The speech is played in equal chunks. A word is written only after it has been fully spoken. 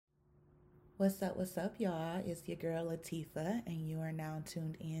What's up, y'all? It's your girl Latifah, and you are now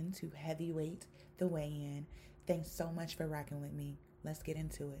tuned in to Heavyweight The Weigh In. Thanks so much for rocking with me. Let's get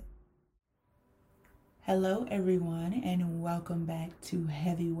into it. Hello, everyone, and welcome back to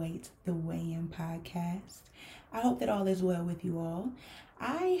Heavyweight The Weigh In podcast. I hope that all is well with you all.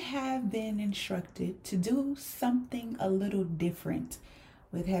 I have been instructed to do something a little different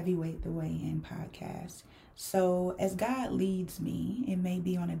with Heavyweight The Weigh In podcast. So as God leads me, it may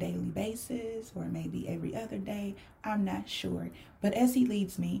be on a daily basis or maybe every other day. I'm not sure. But as he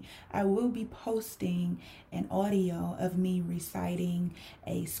leads me, I will be posting an audio of me reciting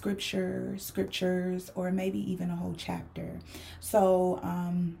a scriptures, or maybe even a whole chapter. So,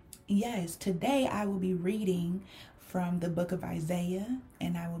 yes, today I will be reading from the book of Isaiah,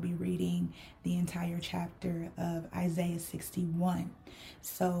 and I will be reading the entire chapter of Isaiah 61.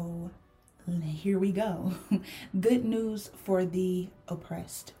 So here we go. Good news for the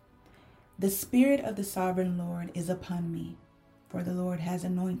oppressed. The Spirit of the Sovereign Lord is upon me, for the Lord has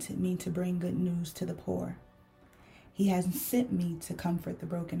anointed me to bring good news to the poor. He has sent me to comfort the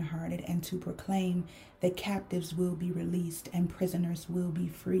brokenhearted and to proclaim that captives will be released and prisoners will be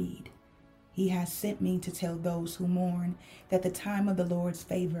freed. He has sent me to tell those who mourn that the time of the Lord's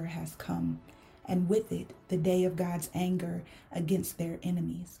favor has come, and with it the day of God's anger against their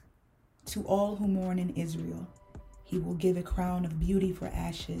enemies. To all who mourn in Israel, he will give a crown of beauty for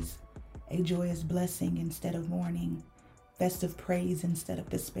ashes, a joyous blessing instead of mourning, festive praise instead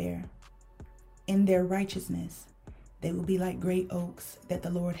of despair. In their righteousness, they will be like great oaks that the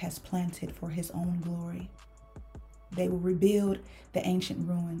Lord has planted for his own glory. They will rebuild the ancient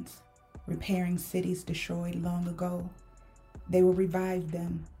ruins, repairing cities destroyed long ago. They will revive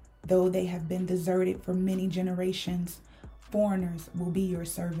them, though they have been deserted for many generations. Foreigners will be your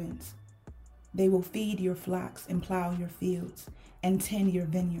servants. They will feed your flocks and plow your fields and tend your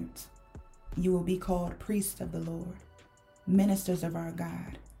vineyards. You will be called priests of the Lord, ministers of our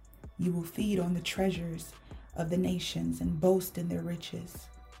God. You will feed on the treasures of the nations and boast in their riches.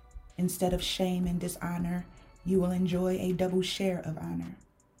 Instead of shame and dishonor, you will enjoy a double share of honor.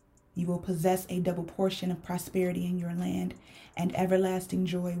 You will possess a double portion of prosperity in your land, and everlasting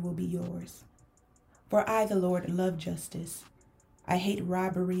joy will be yours. For I, the Lord, love justice. I hate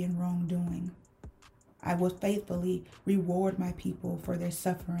robbery and wrongdoing. I will faithfully reward my people for their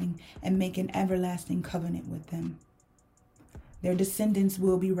suffering and make an everlasting covenant with them. Their descendants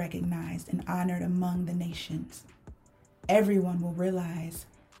will be recognized and honored among the nations. Everyone will realize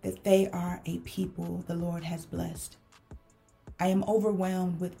that they are a people the Lord has blessed. I am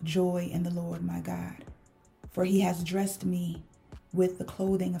overwhelmed with joy in the Lord my God, for he has dressed me with the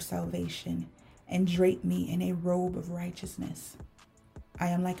clothing of salvation and draped me in a robe of righteousness. I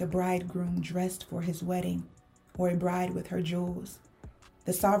am like a bridegroom dressed for his wedding, or a bride with her jewels.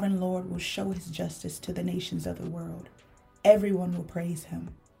 The sovereign Lord will show his justice to the nations of the world. Everyone will praise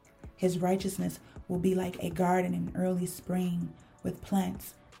him. His righteousness will be like a garden in early spring, with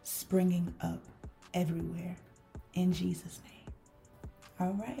plants springing up everywhere. In Jesus' name.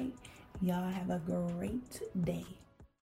 All right. Y'all have a great day.